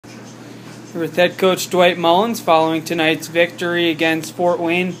With head coach Dwight Mullins following tonight's victory against Fort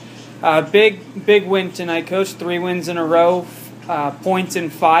Wayne. Big win tonight, Coach. 3 wins in a row, points in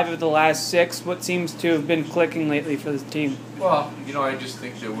 5 of the last 6. What seems to have been clicking lately for the team? Well, I just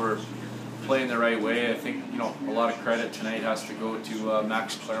think that we're playing the right way. I think, a lot of credit tonight has to go to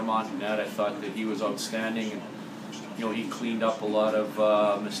Max Claremont in net. I thought that he was outstanding. And, he cleaned up a lot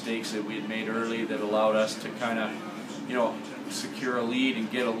of mistakes that we had made early that allowed us to kind of, secure a lead and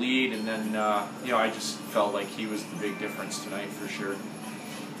get a lead. And then, I just felt like he was the big difference tonight for sure.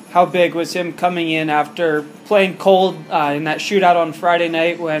 How big was him coming in after playing cold in that shootout on Friday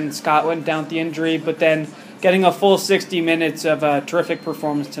night when Scott went down with the injury, but then getting a full 60 minutes of a terrific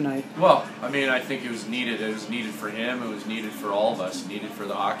performance tonight? Well, I think it was needed. It was needed for him. It was needed for all of us. Needed for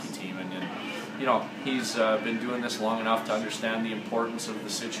the hockey team. And he's been doing this long enough to understand the importance of the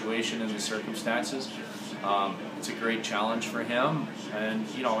situation and the circumstances. It's a great challenge for him, and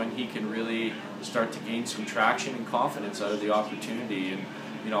and he can really start to gain some traction and confidence out of the opportunity. And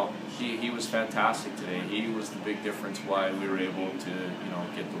he was fantastic today. He was the big difference why we were able to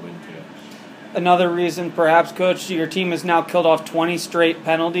get the win today. Another reason, perhaps, Coach, your team has now killed off 20 straight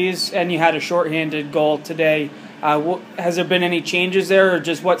penalties, and you had a shorthanded goal today. Has there been any changes there, or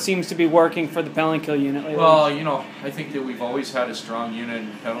just what seems to be working for the penalty kill unit lately? Well, I think that we've always had a strong unit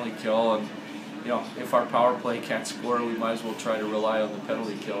in penalty kill, and if our power play can't score, we might as well try to rely on the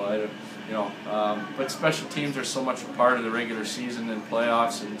penalty kill. But special teams are so much a part of the regular season and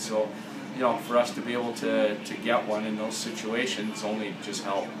playoffs, and so for us to be able to get one in those situations only just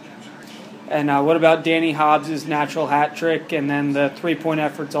help. And what about Danny Hobbs' natural hat trick, and then the 3-point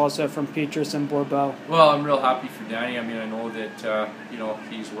efforts also from Petrus and Bourbeau? Well, I'm real happy for Danny. I know that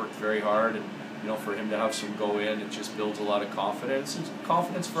he's worked very hard, and for him to have some go in, it just builds a lot of confidence and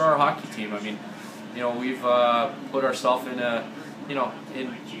confidence for our hockey team. We've put ourselves in a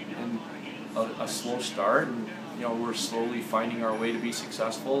a slow start, and we're slowly finding our way to be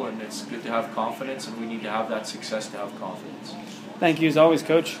successful, and it's good to have confidence, and we need to have that success to have confidence. Thank you as always,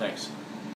 Coach. Thanks.